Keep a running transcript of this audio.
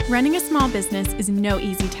Running a small business is no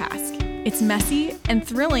easy task. It's messy and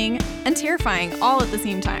thrilling and terrifying all at the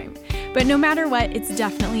same time. But no matter what, it's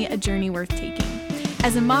definitely a journey worth taking.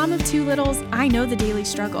 As a mom of two littles, I know the daily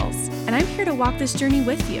struggles, and I'm here to walk this journey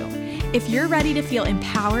with you. If you're ready to feel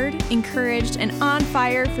empowered, encouraged, and on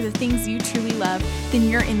fire for the things you truly love, then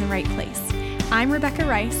you're in the right place. I'm Rebecca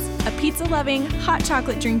Rice, a pizza-loving, hot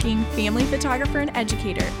chocolate-drinking family photographer and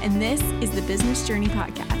educator, and this is the Business Journey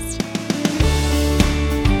Podcast.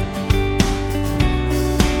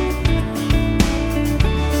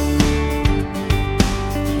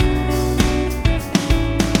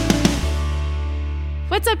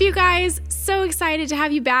 What's up, you guys? So excited to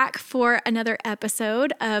have you back for another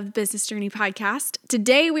episode of Business Journey Podcast.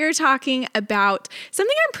 Today, we're talking about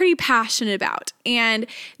something I'm pretty passionate about, and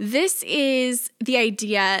this is the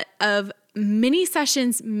idea of mini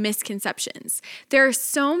sessions misconceptions. There are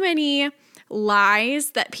so many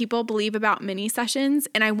lies that people believe about mini sessions,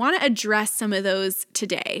 and I want to address some of those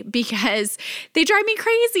today because they drive me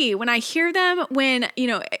crazy when I hear them. When,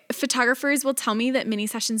 photographers will tell me that mini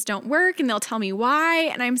sessions don't work and they'll tell me why,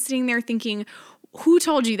 and I'm sitting there thinking, who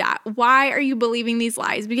told you that? Why are you believing these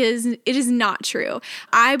lies? Because it is not true.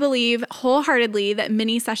 I believe wholeheartedly that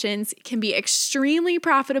mini sessions can be extremely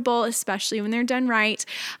profitable, especially when they're done right.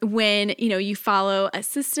 When, you follow a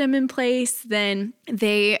system in place, then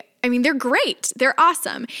they're great. They're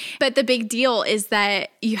awesome. But the big deal is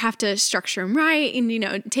that you have to structure them right and,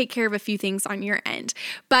 take care of a few things on your end.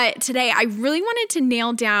 But today I really wanted to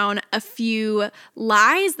nail down a few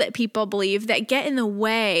lies that people believe that get in the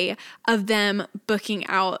way of them booking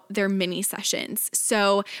out their mini sessions.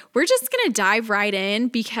 So we're just going to dive right in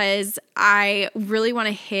because I really want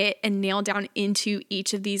to hit and nail down into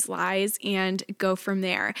each of these lies and go from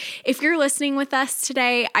there. If you're listening with us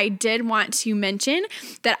today, I did want to mention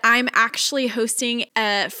that I'm actually hosting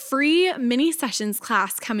a free mini sessions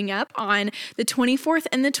class coming up on the 24th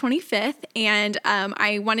and the 25th. And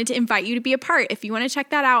I wanted to invite you to be a part. If you want to check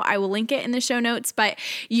that out, I will link it in the show notes, but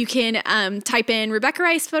you can type in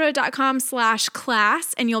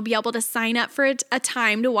RebeccaRicePhoto.com/class and you'll be able to sign up for a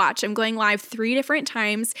time to watch. I'm going live 3 different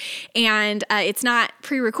times and it's not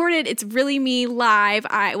pre-recorded. It's really me live.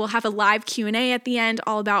 I will have a live Q&A at the end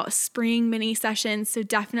all about spring mini sessions. So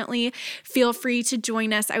definitely feel free to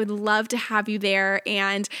join us. I would love to have you there.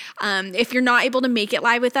 And if you're not able to make it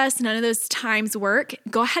live with us, none of those times work,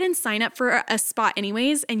 go ahead and sign up for a spot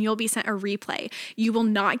anyways, and you'll be sent a replay. You will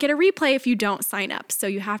not get a replay if you don't sign up. So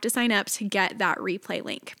you have to sign up to get that replay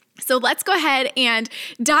link. So let's go ahead and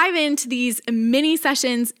dive into these mini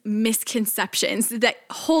sessions misconceptions that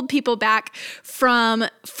hold people back from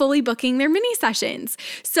fully booking their mini sessions.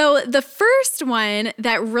 So the first one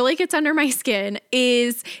that really gets under my skin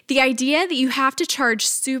is the idea that you have to charge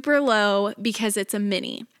super low because it's a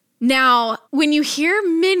mini. Now, when you hear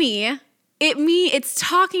mini, it's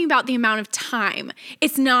talking about the amount of time.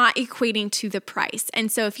 It's not equating to the price.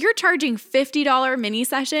 And so if you're charging $50 mini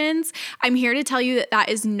sessions, I'm here to tell you that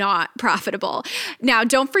is not profitable. Now,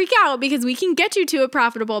 don't freak out because we can get you to a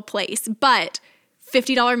profitable place, but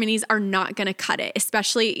 $50 minis are not going to cut it,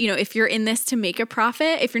 especially, if you're in this to make a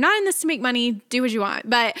profit. If you're not in this to make money, do what you want.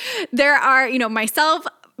 But there are, myself,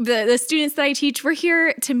 the students that I teach, we're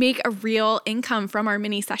here to make a real income from our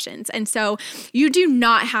mini sessions. And so you do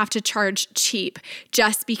not have to charge cheap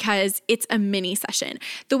just because it's a mini session.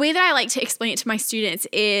 The way that I like to explain it to my students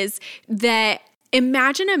is that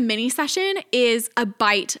imagine a mini session is a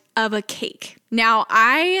bite of a cake. Now,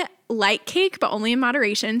 I like cake, but only in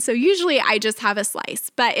moderation. So usually I just have a slice.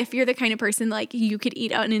 But if you're the kind of person like you could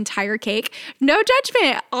eat an entire cake, no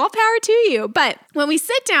judgment, all power to you. But when we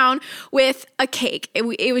sit down with a cake,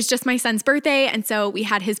 it was just my son's birthday. And so we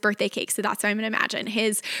had his birthday cake. So that's what I'm going to imagine,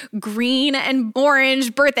 his green and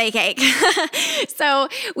orange birthday cake. So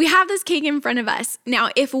we have this cake in front of us.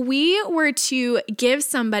 Now, if we were to give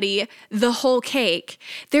somebody the whole cake,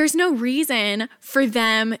 there's no reason for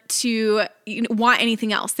them to want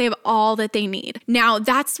anything else. They have all that they need. Now,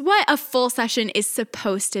 that's what a full session is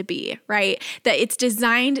supposed to be, right? That it's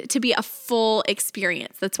designed to be a full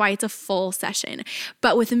experience. That's why it's a full session.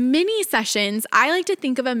 But with mini sessions, I like to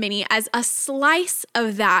think of a mini as a slice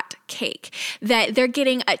of that cake, that they're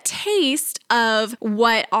getting a taste of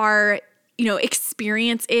what our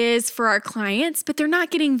experience is for our clients, but they're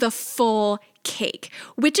not getting the full cake,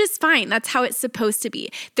 which is fine. That's how it's supposed to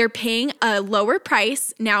be. They're paying a lower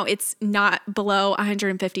price. Now it's not below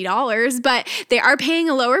 $150, but they are paying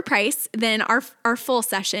a lower price than our full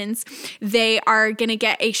sessions. They are going to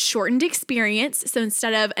get a shortened experience. So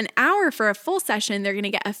instead of an hour for a full session, they're going to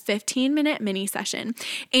get a 15-minute mini session.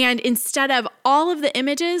 And instead of all of the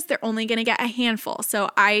images, they're only going to get a handful. So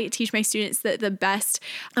I teach my students that the best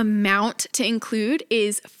amount to include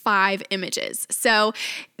is 5 images. So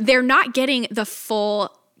they're not getting the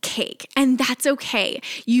full cake, and that's okay.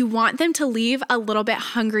 You want them to leave a little bit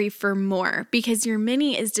hungry for more because your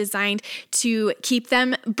mini is designed to keep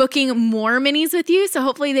them booking more minis with you. So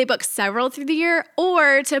hopefully they book several through the year,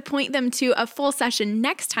 or to point them to a full session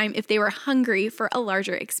next time if they were hungry for a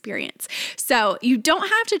larger experience. So you don't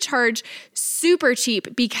have to charge super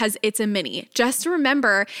cheap because it's a mini. Just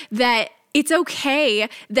remember that it's okay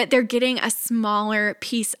that they're getting a smaller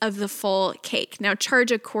piece of the full cake. Now, charge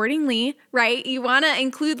accordingly, right? You want to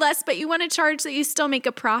include less, but you want to charge so that you still make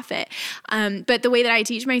a profit. But the way that I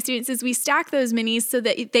teach my students is we stack those minis so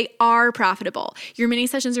that they are profitable. Your mini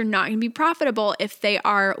sessions are not going to be profitable if they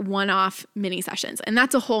are one-off mini sessions. And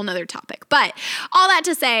that's a whole nother topic. But all that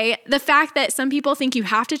to say, the fact that some people think you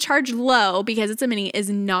have to charge low because it's a mini is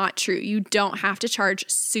not true. You don't have to charge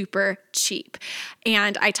super cheap.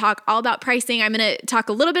 And I talk all about pricing. I'm going to talk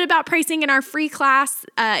a little bit about pricing in our free class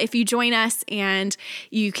if you join us, and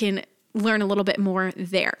you can learn a little bit more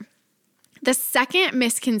there. The second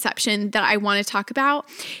misconception that I want to talk about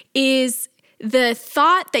is the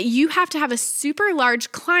thought that you have to have a super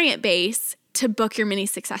large client base to book your mini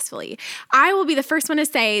successfully. I will be the first one to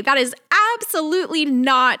say that is absolutely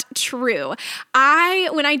not true.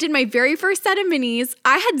 When I did my very first set of minis,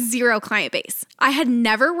 I had 0 client base. I had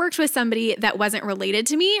never worked with somebody that wasn't related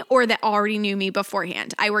to me or that already knew me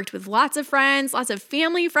beforehand. I worked with lots of friends, lots of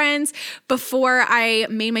family friends before I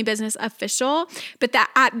made my business official. But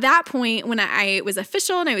at that point, when I was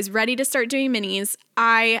official and I was ready to start doing minis,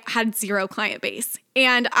 I had 0 client base.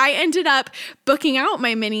 And I ended up booking out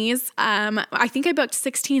my minis. I think I booked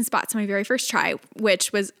 16 spots my very first try,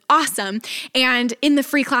 which was awesome. And in the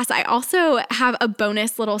free class, I also have a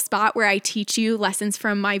bonus little spot where I teach you lessons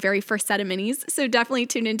from my very first set of minis. So definitely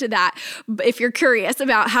tune into that if you're curious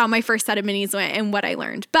about how my first set of minis went and what I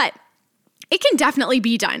learned. But it can definitely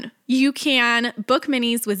be done. You can book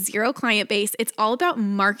minis with 0 client base. It's all about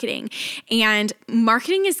marketing, and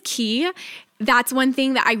marketing is key. That's one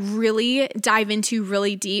thing that I really dive into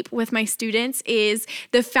really deep with my students is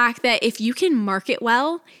the fact that if you can market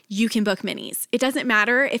well, you can book minis. It doesn't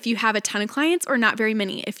matter if you have a ton of clients or not very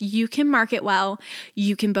many. If you can market well,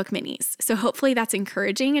 you can book minis. So hopefully that's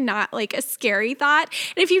encouraging and not like a scary thought.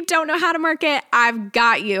 And if you don't know how to market, I've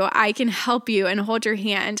got you. I can help you and hold your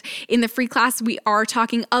hand. In the free class, we are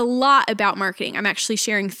talking a lot about marketing. I'm actually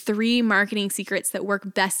sharing 3 marketing secrets that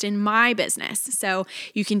work best in my business. So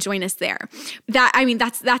you can join us there.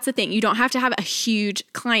 That's the thing. You don't have to have a huge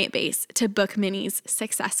client base to book minis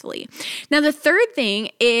successfully. Now, the third thing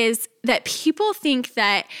is that people think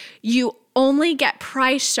that you only get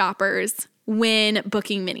price shoppers when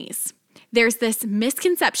booking minis. There's this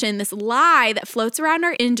misconception, this lie that floats around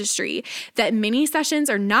our industry that mini sessions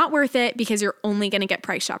are not worth it because you're only going to get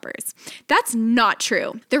price shoppers. That's not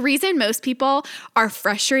true. The reason most people are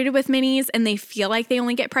frustrated with minis and they feel like they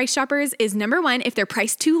only get price shoppers is, number one, if they're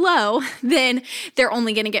priced too low, then they're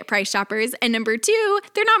only going to get price shoppers. And number 2,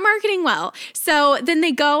 they're not marketing well. So then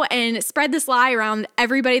they go and spread this lie around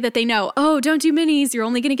everybody that they know. Oh, don't do minis. You're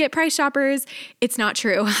only going to get price shoppers. It's not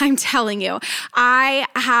true. I'm telling you. I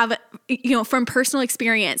have, from personal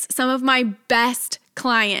experience, some of my best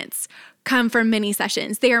clients come from mini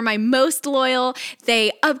sessions. They are my most loyal.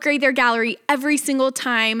 They upgrade their gallery every single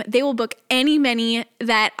time. They will book any mini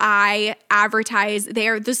that I advertise. They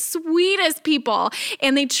are the sweetest people,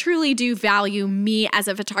 and they truly do value me as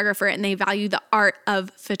a photographer, and they value the art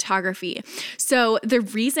of photography. So the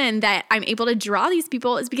reason that I'm able to draw these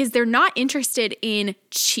people is because they're not interested in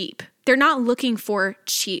cheap. They're not looking for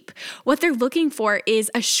cheap. What they're looking for is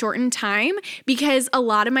a shortened time, because a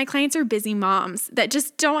lot of my clients are busy moms that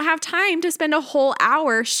just don't have time to spend a whole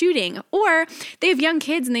hour shooting, or they have young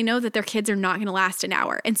kids and they know that their kids are not going to last an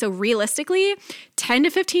hour. And so realistically, 10 to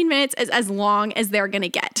 15 minutes is as long as they're going to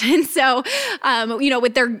get. And so,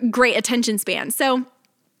 with their great attention span. So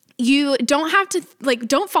you don't have to,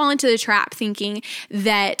 don't fall into the trap thinking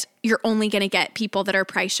that you're only going to get people that are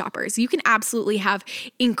price shoppers. You can absolutely have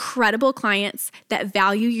incredible clients that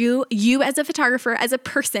value you as a photographer, as a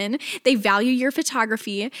person. They value your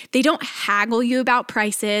photography. They don't haggle you about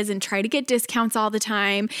prices and try to get discounts all the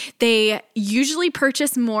time. They usually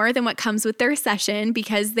purchase more than what comes with their session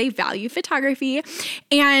because they value photography,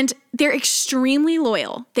 and they're extremely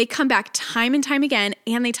loyal. They come back time and time again,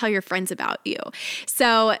 and they tell your friends about you.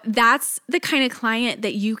 So that's the kind of client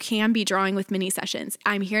that you can be drawing with mini sessions.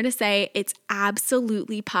 I'm here to say it's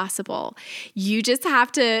absolutely possible. You just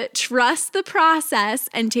have to trust the process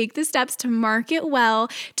and take the steps to market well,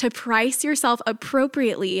 to price yourself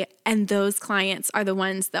appropriately, and those clients are the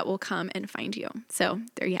ones that will come and find you. So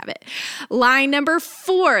there you have it. Line number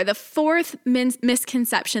 4, the fourth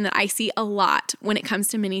misconception that I see a lot when it comes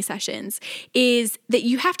to mini sessions is that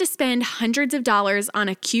you have to spend hundreds of dollars on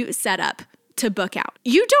a cute setup to book out.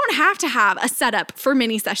 You don't have to have a setup for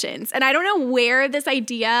mini sessions. And I don't know where this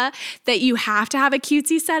idea that you have to have a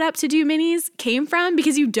cutesy setup to do minis came from,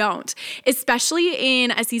 because you don't. Especially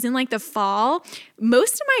in a season like the fall,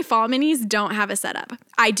 most of my fall minis don't have a setup.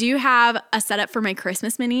 I do have a setup for my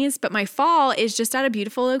Christmas minis, but my fall is just at a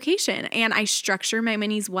beautiful location, and I structure my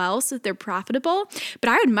minis well so that they're profitable. But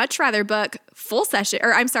I would much rather book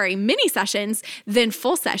mini sessions than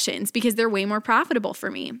full sessions, because they're way more profitable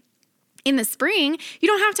for me. In the spring, you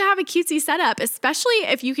don't have to have a cutesy setup, especially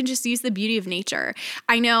if you can just use the beauty of nature.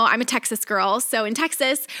 I know I'm a Texas girl, so in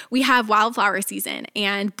Texas, we have wildflower season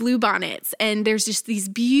and bluebonnets, and there's just these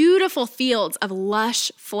beautiful fields of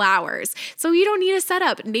lush flowers. So you don't need a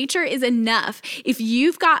setup. Nature is enough. If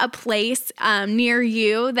you've got a place near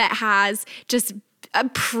you that has just a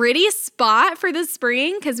pretty spot for the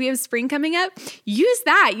spring, because we have spring coming up, use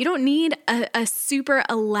that. You don't need a super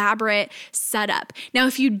elaborate setup. Now,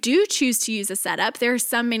 if you do choose to use a setup, there are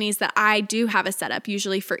some minis that I do have a setup,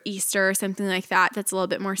 usually for Easter or something like that, that's a little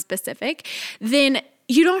bit more specific. Then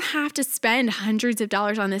you don't have to spend hundreds of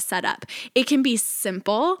dollars on this setup. It can be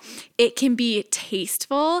simple, it can be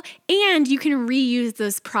tasteful, and you can reuse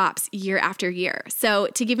those props year after year. So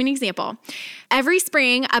to give you an example, every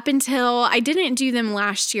spring up until I didn't do them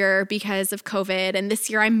last year because of COVID, and this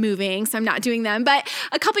year I'm moving, so I'm not doing them. But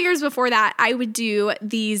a couple years before that, I would do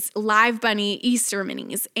these Live Bunny Easter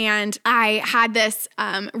minis, and I had this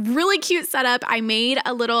really cute setup. I made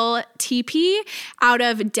a little teepee out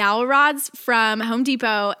of dowel rods from Home Depot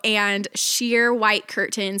and sheer white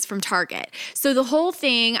curtains from Target. So the whole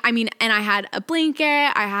thing, and I had a blanket,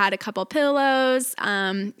 I had a couple pillows,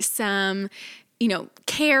 some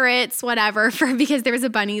carrots, whatever, because there was a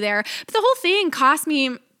bunny there. But the whole thing cost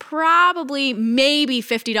me probably maybe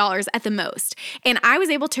 $50 at the most. And I was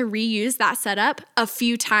able to reuse that setup a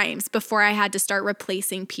few times before I had to start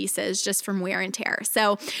replacing pieces just from wear and tear.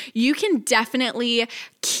 So you can definitely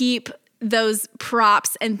keep those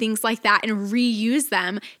props and things like that and reuse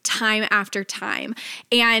them time after time.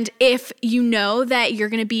 And if you know that you're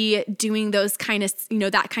going to be doing those kind of,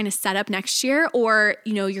 that kind of setup next year, or,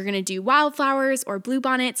 you're going to do wildflowers or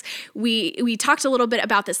bluebonnets, we talked a little bit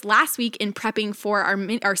about this last week in prepping for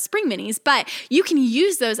our spring minis, but you can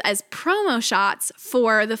use those as promo shots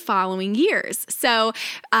for the following years. So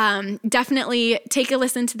definitely take a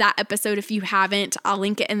listen to that episode if you haven't. I'll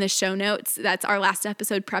link it in the show notes. That's our last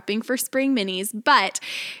episode, prepping for spring minis. But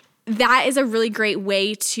that is a really great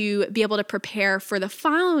way to be able to prepare for the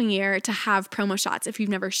following year to have promo shots if you've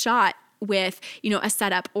never shot with, a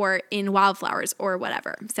setup or in wildflowers or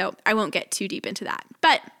whatever. So I won't get too deep into that.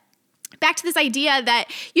 But back to this idea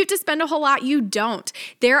that you have to spend a whole lot. You don't.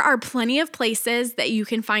 There are plenty of places that you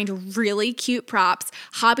can find really cute props.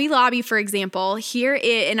 Hobby Lobby, for example,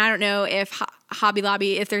 and I don't know if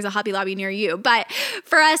there's a Hobby Lobby near you, but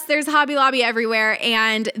for us, there's Hobby Lobby everywhere,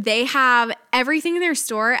 and they have everything in their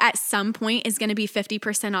store at some point is going to be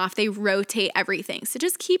 50% off. They rotate everything. So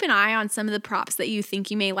just keep an eye on some of the props that you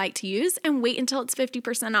think you may like to use and wait until it's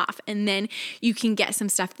 50% off, and then you can get some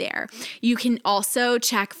stuff there. You can also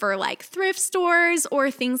check for like thrift stores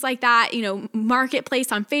or things like that,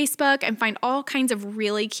 Marketplace on Facebook, and find all kinds of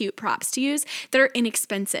really cute props to use that are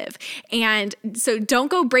inexpensive. And so don't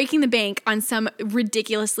go breaking the bank on some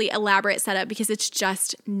ridiculously elaborate setup, because it's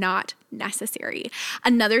just not necessary.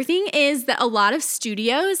 Another thing is that a lot of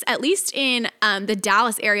studios, at least in the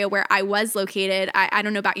Dallas area where I was located, I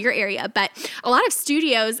don't know about your area, but a lot of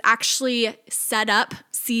studios actually set up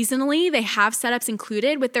seasonally, they have setups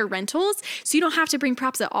included with their rentals, so you don't have to bring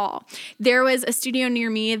props at all. There was a studio near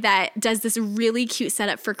me that does this really cute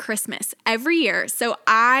setup for Christmas every year. So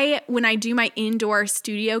when I do my indoor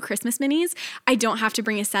studio Christmas minis, I don't have to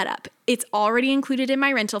bring a setup. It's already included in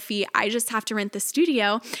my rental fee. I just have to rent the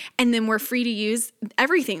studio, and then we're free to use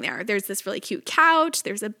everything there. There's this really cute couch,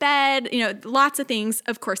 there's a bed, lots of things,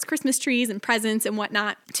 of course, Christmas trees and presents and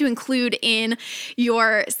whatnot to include in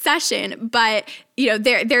your session. But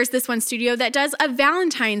there's this one studio that does a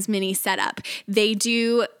Valentine's mini setup. They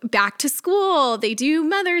do back to school, they do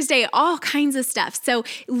Mother's Day, all kinds of stuff. So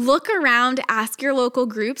look around, ask your local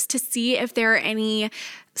groups to see if there are any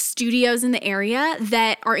studios in the area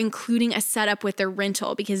that are including a setup with their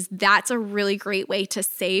rental, because that's a really great way to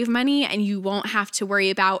save money and you won't have to worry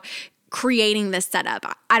about creating this setup.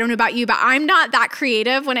 I don't know about you, but I'm not that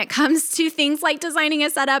creative when it comes to things like designing a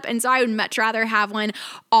setup. And so I would much rather have one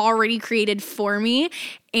already created for me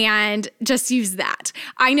and just use that.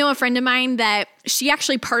 I know a friend of mine that she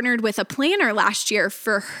actually partnered with a planner last year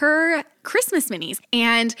for her Christmas minis.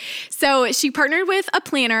 And so she partnered with a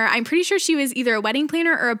planner. I'm pretty sure she was either a wedding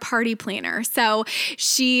planner or a party planner. So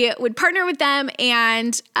she would partner with them,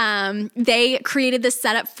 and they created this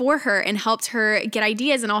setup for her and helped her get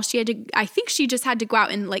ideas. And all she had to, I think she just had to go out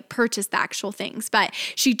and purchase the actual things, but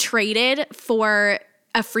she traded for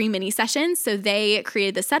a free mini session. So they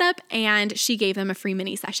created the setup and she gave them a free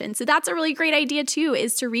mini session. So that's a really great idea too,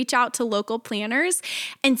 is to reach out to local planners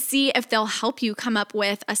and see if they'll help you come up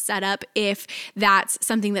with a setup if that's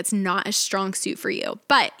something that's not a strong suit for you.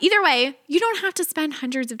 But either way, you don't have to spend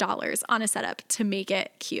hundreds of dollars on a setup to make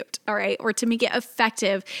it cute, all right? Or to make it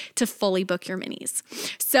effective to fully book your minis.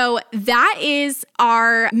 So that is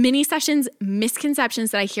our mini sessions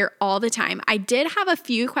misconceptions that I hear all the time. I did have a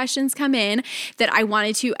few questions come in that I wanted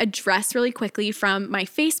to address really quickly from my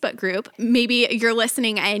Facebook group. Maybe you're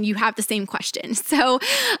listening and you have the same question. So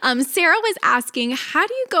Sarah was asking, how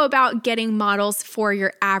do you go about getting models for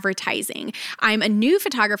your advertising? I'm a new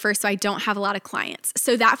photographer, so I don't have a lot of clients.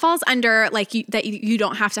 So that falls under that you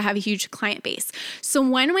don't have to have a huge client base. So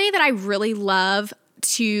one way that I really love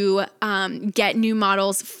to get new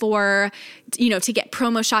models for, to get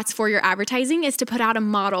promo shots for your advertising is to put out a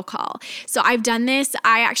model call. So I've done this.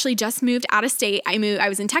 I actually just moved out of state. I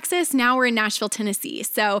was in Texas. Now we're in Nashville, Tennessee.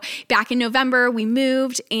 So back in November, we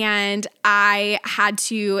moved and I had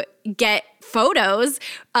to get photos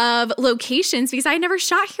of locations because I had never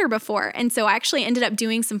shot here before. And so I actually ended up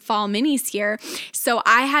doing some fall minis here. So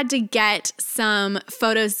I had to get some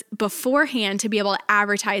photos beforehand to be able to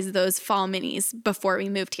advertise those fall minis before we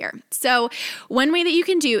moved here. So one way that you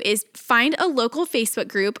can do is find a local Facebook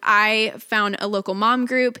group. I found a local mom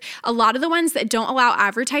group. A lot of the ones that don't allow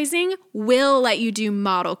advertising will let you do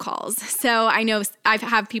model calls. So I know I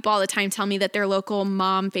have people all the time tell me that their local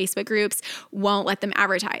mom Facebook groups won't let them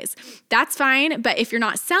advertise. That's fine. But if you're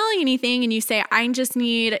not selling anything and you say, I just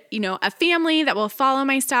need, a family that will follow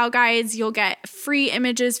my style guides, you'll get free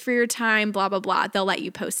images for your time, blah, blah, blah. They'll let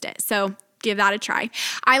you post it. So give that a try.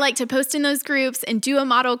 I like to post in those groups and do a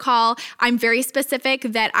model call. I'm very specific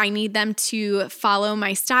that I need them to follow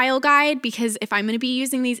my style guide because if I'm going to be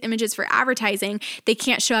using these images for advertising, they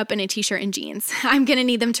can't show up in a t-shirt and jeans. I'm going to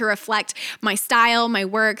need them to reflect my style, my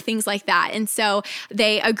work, things like that. And so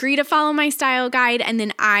they agree to follow my style guide and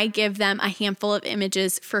then I give them a handful of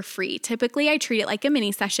images for free. Typically, I treat it like a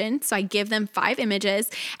mini session. So I give them 5 images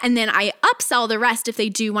and then I upsell the rest if they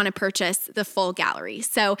do want to purchase the full gallery.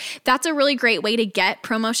 So that's a really great way to get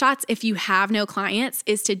promo shots if you have no clients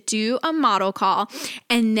is to do a model call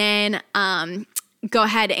and then go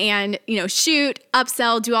ahead and, shoot,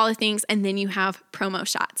 upsell, do all the things, and then you have promo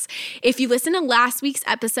shots. If you listen to last week's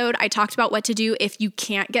episode, I talked about what to do if you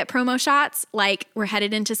can't get promo shots, like we're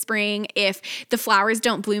headed into spring. If the flowers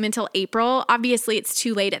don't bloom until April, obviously it's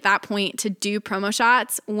too late at that point to do promo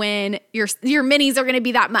shots when your minis are going to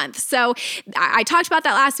be that month. So I talked about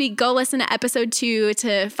that last week. Go listen to episode 2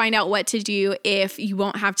 to find out what to do if you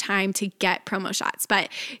won't have time to get promo shots, but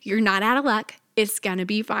you're not out of luck. It's going to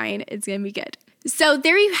be fine. It's going to be good. So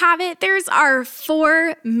there you have it. There's our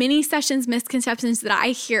 4 mini sessions misconceptions that I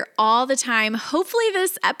hear all the time. Hopefully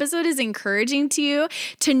this episode is encouraging to you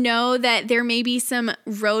to know that there may be some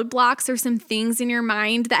roadblocks or some things in your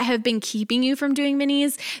mind that have been keeping you from doing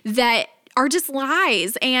minis that are just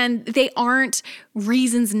lies, and they aren't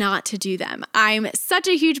reasons not to do them. I'm such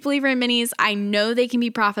a huge believer in minis. I know they can be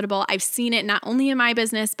profitable. I've seen it not only in my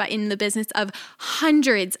business, but in the business of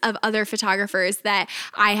hundreds of other photographers that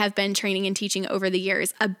I have been training and teaching over the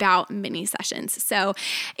years about mini sessions. So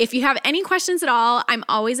if you have any questions at all, I'm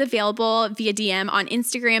always available via DM on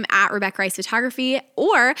Instagram at Rebecca Rice Photography,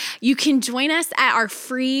 or you can join us at our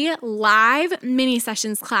free live mini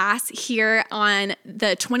sessions class here on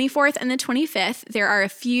the 24th and the 25th. There are a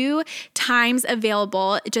few times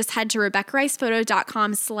available. Just head to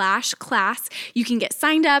RebeccaRicePhoto.com/class. You can get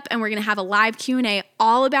signed up, and we're going to have a live Q&A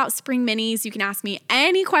all about spring minis. You can ask me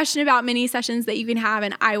any question about mini sessions that you can have,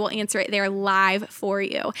 and I will answer it there live for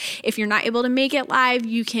you. If you're not able to make it live,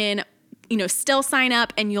 you can still sign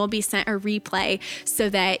up, and you'll be sent a replay so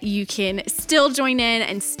that you can still join in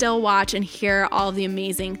and still watch and hear all of the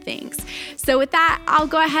amazing things. So with that, I'll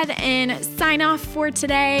go ahead and sign off for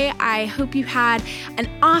today. I hope you had an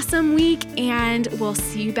awesome week, and we'll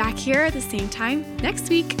see you back here at the same time next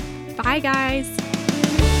week. Bye, guys.